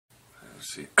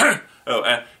let's see.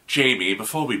 Jamie,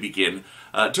 before we begin,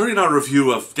 during our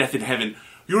review of Death in Heaven,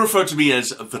 you referred to me as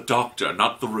the Doctor,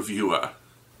 not the reviewer.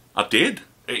 I did?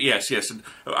 Yes, and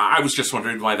I was just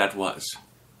wondering why that was.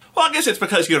 Well, I guess it's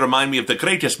because you remind me of the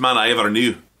greatest man I ever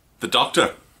knew, the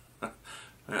Doctor. Well,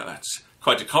 that's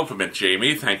quite a compliment,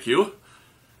 Jamie, thank you.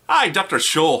 Aye, Dr.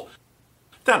 Shaw.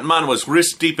 That man was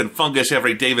wrist-deep in fungus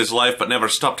every day of his life, but never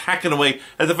stopped hacking away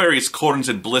at the various corns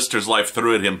and blisters life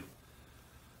threw at him.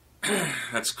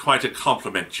 That's quite a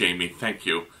compliment, Jamie, thank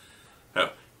you.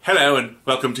 Hello, and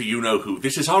welcome to You Know Who.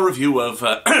 This is our review of,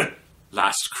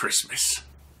 Last Christmas.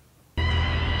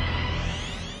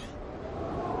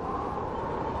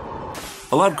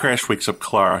 A loud crash wakes up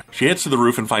Clara. She heads to the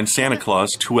roof and finds Santa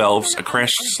Claus, 2 elves, a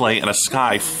crashed sleigh, and a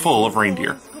sky full of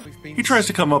reindeer. He tries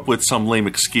to come up with some lame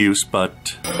excuse,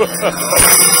 but...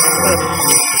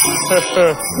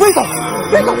 Wiggle!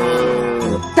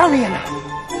 Down here now!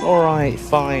 Alright,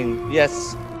 fine.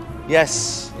 Yes,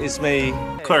 it's me.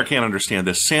 Clara can't understand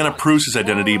this. Santa proves his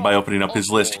identity by opening up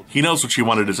his list. He knows what she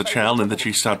wanted as a child and that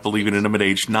she stopped believing in him at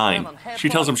age 9. She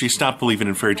tells him she stopped believing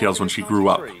in fairy tales when she grew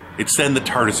up. It's then the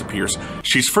TARDIS appears.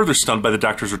 She's further stunned by the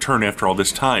Doctor's return after all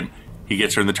this time. He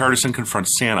gets her in the TARDIS and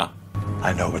confronts Santa.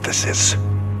 I know what this is.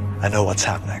 I know what's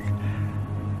happening.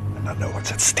 And I know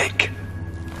what's at stake.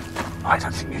 I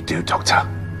don't think you do, Doctor.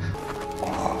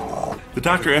 The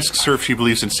Doctor asks her if she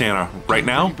believes in Santa. Right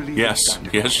now? Yes,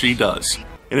 she does.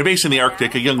 In a base in the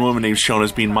Arctic, a young woman named Shona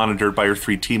is being monitored by her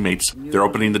 3 teammates. They're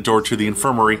opening the door to the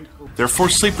infirmary. There are 4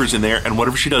 sleepers in there, and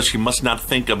whatever she does, she must not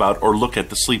think about or look at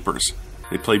the sleepers.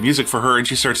 They play music for her, and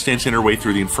she starts dancing her way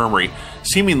through the infirmary.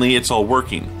 Seemingly, it's all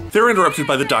working. They're interrupted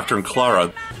by the Doctor and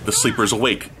Clara. The sleepers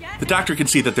awake. The Doctor can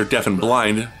see that they're deaf and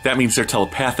blind. That means they're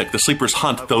telepathic. The sleepers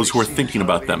hunt those who are thinking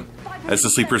about them. As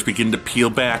the sleepers begin to peel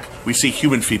back, we see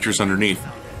human features underneath.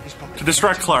 To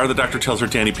distract Clara, the Doctor tells her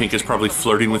Danny Pink is probably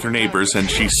flirting with her neighbors, and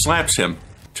she slaps him,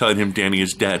 telling him Danny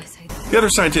is dead. The other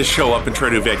scientists show up and try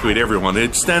to evacuate everyone.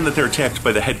 It's then that they're attacked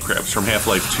by the head crabs from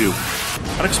Half-Life 2.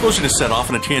 An explosion is set off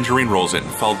and a tangerine rolls in,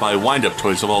 followed by wind-up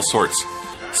toys of all sorts.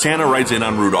 Santa rides in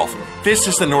on Rudolph. This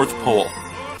is the North Pole.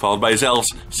 Followed by his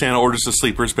elves, Santa orders the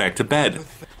sleepers back to bed.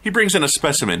 He brings in a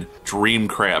specimen, dream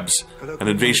crabs. An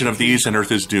invasion of these and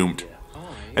Earth is doomed.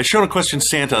 As Shona questions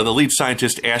Santa, the lead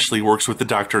scientist, Ashley, works with the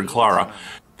Doctor and Clara.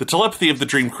 The telepathy of the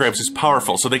dream crabs is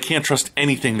powerful, so they can't trust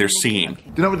anything they're seeing. Do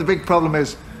you know what the big problem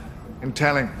is in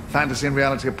telling fantasy and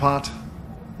reality apart?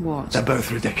 What? They're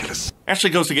both ridiculous. Ashley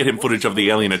goes to get him footage of the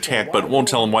alien attack, but won't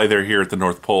tell him why they're here at the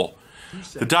North Pole.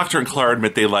 The Doctor and Clara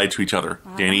admit they lied to each other.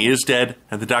 Danny is dead,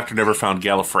 and the Doctor never found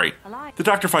Gallifrey. The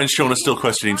Doctor finds Shona still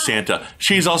questioning Santa.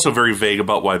 She's also very vague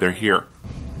about why they're here.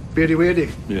 Beardy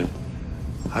weirdy. Yeah.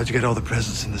 How'd you get all the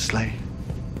presents in the sleigh?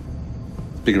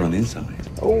 Bigger on the inside.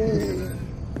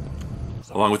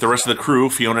 Along with the rest of the crew,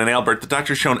 Fiona and Albert, the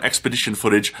Doctor's shown expedition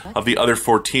footage of the other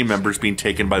 4 team members being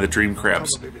taken by the dream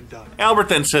crabs. Albert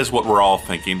then says what we're all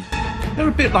thinking. They're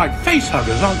a bit like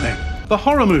facehuggers, aren't they? The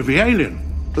horror movie Alien.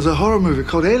 There's a horror movie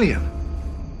called Alien.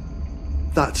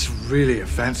 That's really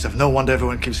offensive. No wonder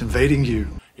everyone keeps invading you.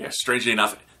 Yes, strangely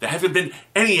enough, there haven't been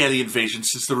any alien invasions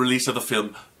since the release of the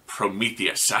film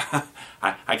Prometheus.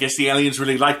 I guess the aliens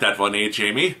really liked that one, eh,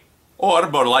 Jamie? Or,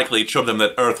 more likely, it showed them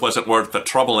that Earth wasn't worth the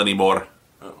trouble anymore.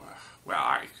 Oh,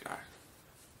 well,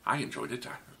 I enjoyed it.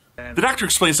 The Doctor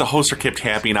explains the hosts are kept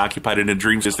happy and occupied in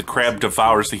dreams as the crab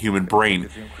devours the human brain.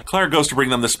 Clara goes to bring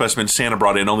them the specimen Santa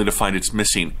brought in, only to find it's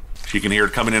missing. She can hear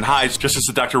it coming in highs, just as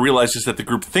the Doctor realizes that the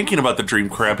group thinking about the dream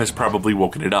crab has probably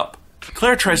woken it up.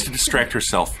 Clara tries to distract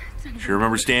herself. She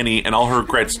remembers Danny and all her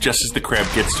regrets just as the crab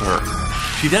gets to her.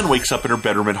 She then wakes up in her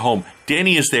bedroom at home.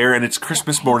 Danny is there, and it's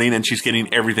Christmas morning, and she's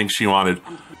getting everything she wanted,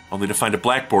 only to find a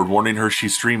blackboard warning her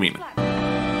she's dreaming.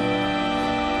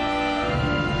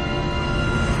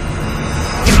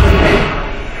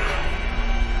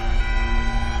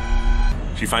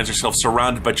 She finds herself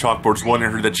surrounded by chalkboards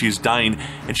warning her that she is dying,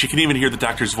 and she can even hear the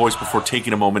Doctor's voice before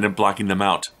taking a moment and blocking them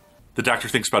out. The Doctor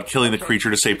thinks about killing the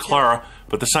creature to save Clara,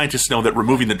 but the scientists know that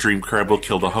removing the dream crab will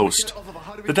kill the host.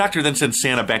 The Doctor then sends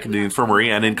Santa back into the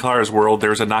infirmary, and in Clara's world,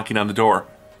 there's a knocking on the door.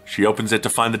 She opens it to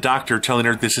find the Doctor, telling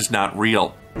her this is not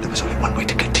real. There was only one way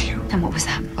to get to you. And what was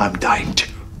that? I'm dying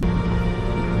too.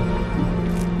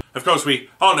 Of course, we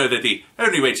all know that the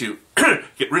only way to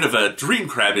get rid of a dream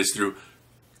crab is through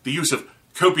the use of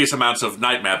copious amounts of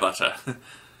nightmare butter.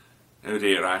 Oh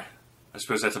dear, I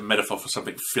suppose that's a metaphor for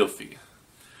something filthy.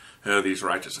 Oh, these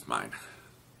writers of mine.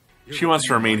 She wants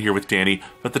to remain here with Danny,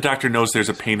 but the Doctor knows there's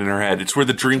a pain in her head. It's where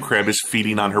the dream crab is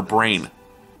feeding on her brain.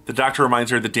 The Doctor reminds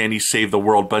her that Danny saved the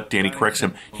world, but Danny corrects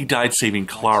him. He died saving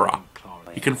Clara.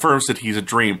 He confirms that he's a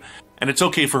dream, and it's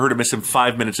okay for her to miss him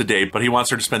 5 minutes a day, but he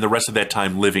wants her to spend the rest of that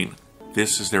time living.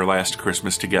 This is their last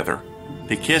Christmas together.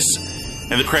 They kiss,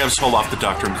 and the crabs fall off the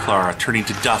Doctor and Clara, turning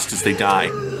to dust as they die.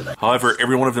 However,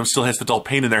 every one of them still has the dull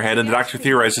pain in their head, and the Doctor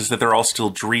theorizes that they're all still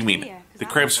dreaming. The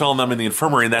crabs fell on them in the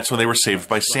infirmary, and that's when they were saved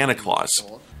by Santa Claus.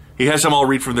 He has them all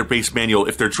read from their base manual.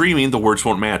 If they're dreaming, the words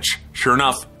won't match. Sure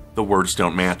enough, the words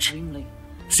don't match.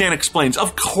 Santa explains,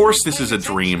 of course this is a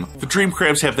dream. The dream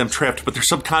crabs have them trapped, but their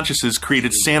subconsciouses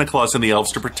created Santa Claus and the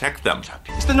elves to protect them.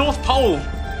 It's the North Pole.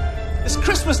 It's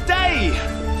Christmas Day.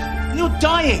 And you're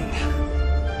dying.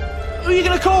 Who are you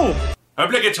going to call?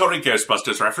 Obligatory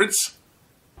Ghostbusters reference.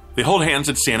 They hold hands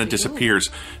and Santa disappears.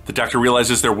 The Doctor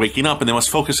realizes they're waking up and they must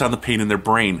focus on the pain in their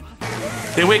brain.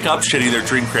 They wake up, shedding their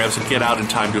dream crabs, and get out in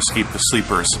time to escape the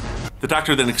sleepers. The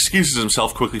Doctor then excuses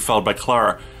himself, quickly followed by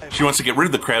Clara. She wants to get rid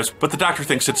of the crabs, but the Doctor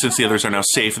thinks that since the others are now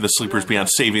safe and the sleepers beyond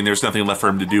saving, there's nothing left for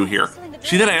him to do here.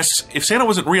 She then asks, if Santa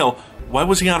wasn't real, why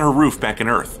was he on her roof back in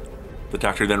Earth? The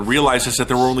Doctor then realizes that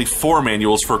there were only 4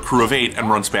 manuals for a crew of 8 and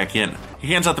runs back in.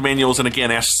 He hands out the manuals and again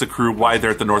asks the crew why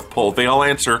they're at the North Pole. They all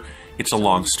answer, it's a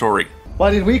long story.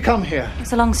 Why did we come here?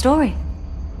 It's a long story.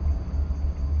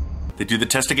 They do the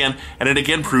test again, and it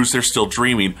again proves they're still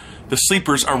dreaming. The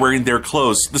sleepers are wearing their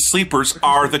clothes. The sleepers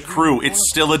are the crew. It's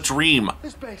still a dream.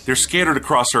 They're scattered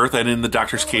across Earth and, in the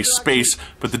Doctor's case, space,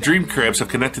 but the dream crabs have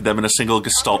connected them in a single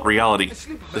gestalt reality.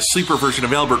 The sleeper version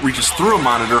of Albert reaches through a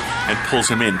monitor and pulls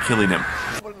him in, killing him.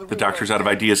 The Doctor's out of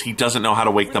ideas. He doesn't know how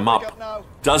to wake them up.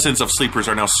 Dozens of sleepers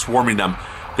are now swarming them.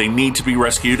 They need to be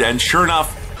rescued, and sure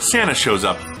enough, Santa shows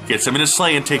up, gets them in his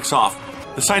sleigh, and takes off.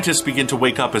 The scientists begin to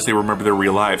wake up as they remember their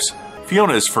real lives.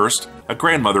 Fiona is first, a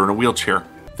grandmother in a wheelchair.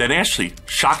 Then Ashley,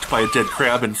 shocked by a dead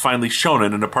crab, and finally Shona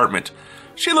in an apartment.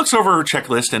 She looks over her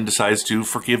checklist and decides to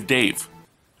forgive Dave.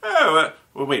 Oh,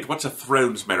 well, wait, what's a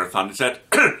Thrones marathon? Is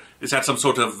that some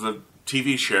sort of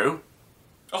TV show?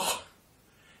 Oh,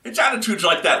 it's attitudes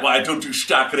like that why I don't do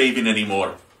stock raving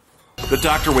anymore. The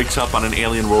Doctor wakes up on an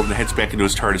alien world and heads back into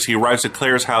his TARDIS. He arrives at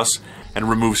Claire's house and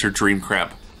removes her dream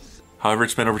crab. However,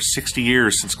 it's been over 60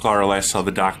 years since Clara last saw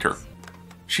the Doctor.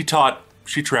 She taught,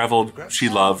 she traveled, she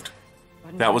loved.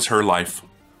 That was her life.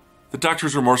 The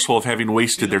Doctor's remorseful of having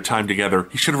wasted their time together.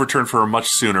 He should have returned for her much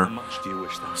sooner.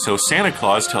 So Santa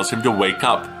Claus tells him to wake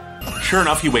up. Sure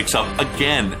enough, he wakes up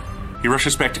again. He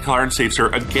rushes back to Clara and saves her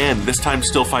again, this time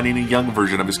still finding a young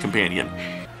version of his companion.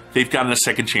 They've gotten a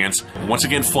second chance, and once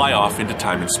again fly off into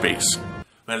time and space.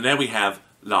 Well, there we have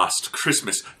Last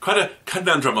Christmas. Quite a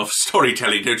conundrum of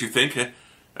storytelling, don't you think?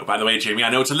 Oh, by the way, Jamie, I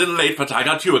know it's a little late, but I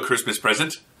got you a Christmas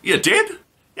present. You did?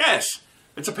 Yes.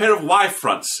 It's a pair of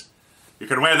Y-fronts. You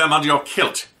can wear them under your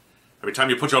kilt. Every time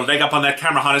you put your leg up on that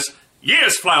camera harness,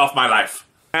 years fly off my life.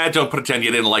 Don't pretend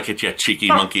you didn't like it, you cheeky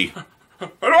monkey.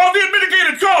 And all the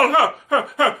unmitigated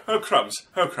cold! Oh, crumbs.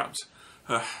 Oh, crumbs.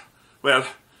 Well,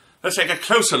 let's take a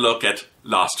closer look at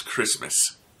Last Christmas.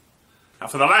 Now,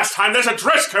 for the last time, there's a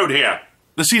dress code here!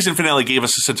 The season finale gave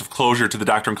us a sense of closure to the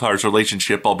Doctor and Clara's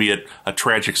relationship, albeit a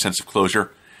tragic sense of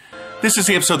closure. This is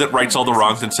the episode that rights all the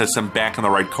wrongs and sets them back on the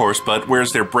right course, but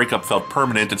whereas their breakup felt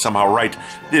permanent and somehow right,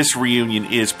 this reunion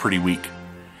is pretty weak.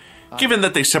 Given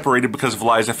that they separated because of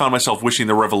lies, I found myself wishing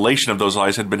the revelation of those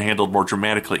lies had been handled more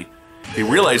dramatically. They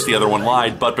realize the other one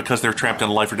lied, but because they're trapped in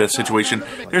a life-or-death situation,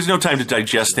 there's no time to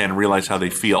digest that and realize how they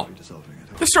feel.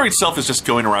 The story itself is just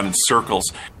going around in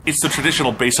circles. It's the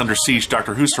traditional base under siege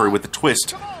Doctor Who story with a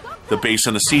twist. The base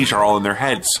and the siege are all in their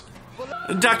heads.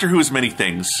 Doctor Who is many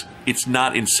things. It's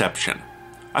not Inception.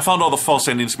 I found all the false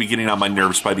endings to be getting on my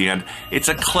nerves by the end. It's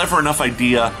a clever enough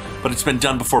idea, but it's been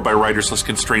done before by writers less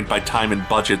constrained by time and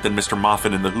budget than Mr.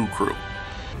 Moffat and the Who crew.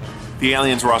 The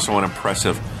aliens were also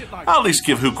unimpressive. I'll at least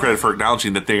give Who credit for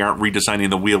acknowledging that they aren't redesigning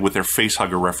the wheel with their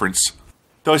facehugger reference.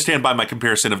 Though I stand by my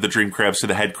comparison of the dream crabs to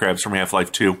the head crabs from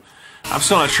Half-Life 2. I'm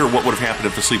still not sure what would have happened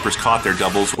if the sleepers caught their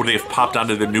doubles. Would they have popped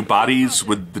onto their new bodies?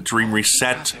 Would the dream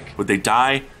reset? Would they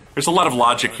die? There's a lot of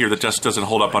logic here that just doesn't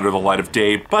hold up under the light of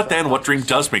day, but then what dream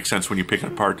does make sense when you pick it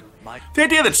apart? The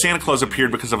idea that Santa Claus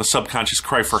appeared because of a subconscious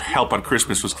cry for help on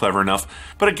Christmas was clever enough,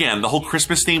 but again, the whole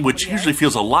Christmas theme, which usually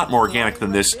feels a lot more organic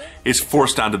than this, is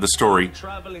forced onto the story.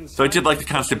 Though I did like the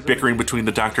constant bickering between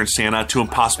the Doctor and Santa, two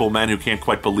impossible men who can't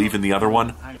quite believe in the other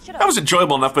one. That was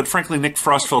enjoyable enough, but frankly Nick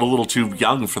Frost felt a little too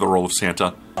young for the role of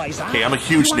Santa. Hey, I'm a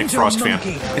huge Nick Frost fan,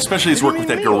 especially his work with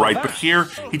Edgar Wright, but here,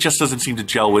 he just doesn't seem to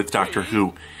gel with Doctor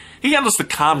Who. He handles the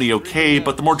comedy okay,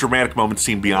 but the more dramatic moments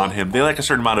seem beyond him. They lack a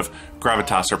certain amount of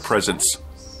gravitas or presence.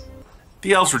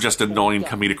 The elves were just annoying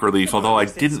comedic relief, although I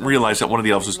didn't realize that one of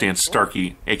the elves was Dan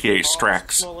Starkey, aka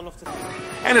Strax.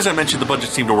 And as I mentioned, the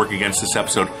budget seemed to work against this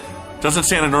episode. Doesn't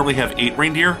Santa normally have 8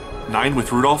 reindeer? 9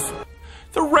 with Rudolph?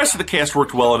 The rest of the cast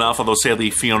worked well enough, although sadly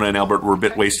Fiona and Albert were a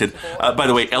bit wasted. By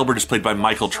the way, Albert is played by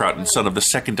Michael Troughton, son of the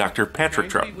second Doctor, Patrick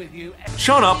Troughton.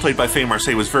 Shauna, played by Faye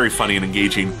Marseille, was very funny and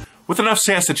engaging, with enough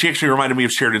sass that she actually reminded me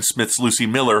of Sheridan Smith's Lucy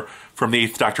Miller from the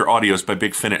 8th Doctor audios by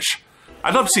Big Finish.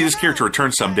 I'd love to see this character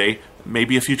return someday,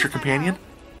 maybe a future companion?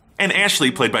 And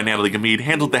Ashley, played by Natalie Gamede,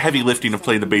 handled the heavy lifting of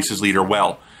playing the base's leader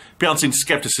well, balancing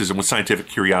skepticism with scientific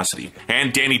curiosity.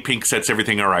 And Danny Pink sets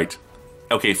everything alright.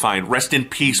 Okay, fine. Rest in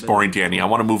peace, boring Danny. I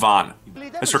want to move on.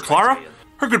 As for Clara,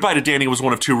 her goodbye to Danny was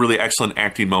one of 2 really excellent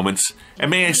acting moments,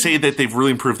 and may I say that they've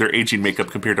really improved their aging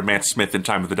makeup compared to Matt Smith in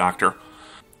Time with the Doctor.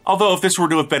 Although if this were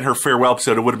to have been her farewell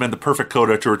episode, it would have been the perfect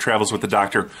coda to her travels with the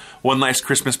Doctor. One last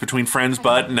Christmas between friends,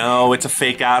 but no, it's a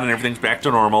fake out and everything's back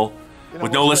to normal.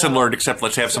 With no lesson learned except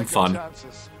let's have some fun.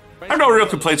 I have no real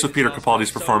complaints with Peter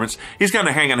Capaldi's performance. He's gotten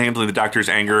a hang on handling the Doctor's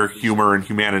anger, humor, and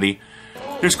humanity.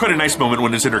 There's quite a nice moment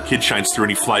when his inner kid shines through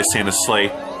and he flies Santa's sleigh.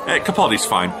 Capaldi's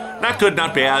fine. Not good,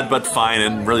 not bad, but fine,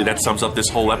 and really that sums up this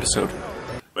whole episode.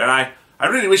 Well, I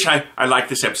really wish I liked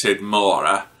this episode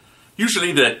more.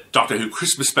 Usually the Doctor Who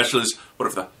Christmas special is one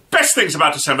of the best things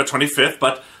about December 25th,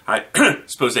 but I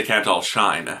suppose they can't all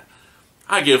shine.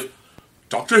 I give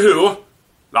Doctor Who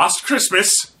Last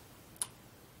Christmas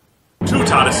 2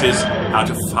 TARDISes out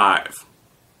of 5.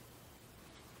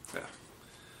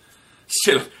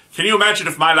 Still, can you imagine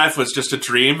if my life was just a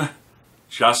dream?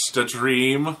 Just a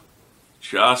dream.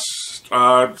 Just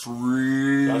a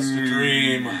dream. Just a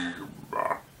dream.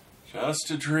 Just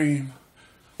a dream.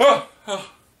 Oh,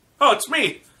 it's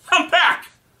me. I'm back.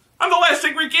 I'm the last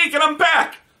angry geek and I'm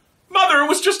back. Mother, it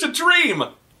was just a dream.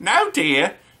 No,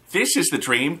 dear. This is the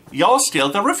dream. You're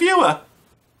still the reviewer.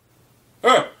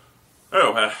 Well,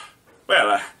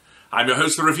 I'm your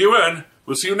host, the reviewer, and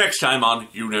we'll see you next time on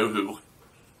You Know Who.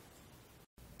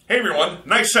 Hey everyone,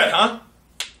 nice set, huh?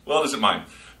 Well, it isn't mine.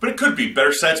 But it could be.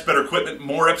 Better sets, better equipment,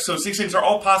 more episodes. These things are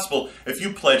all possible if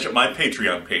you pledge at my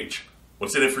Patreon page.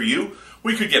 What's in it for you?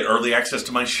 We could get early access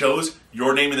to my shows,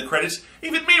 your name in the credits,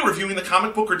 even me reviewing the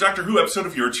comic book or Doctor Who episode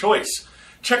of your choice.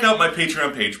 Check out my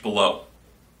Patreon page below.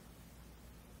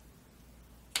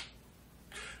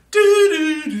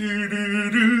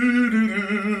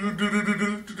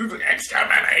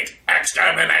 Exterminate!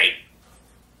 Exterminate!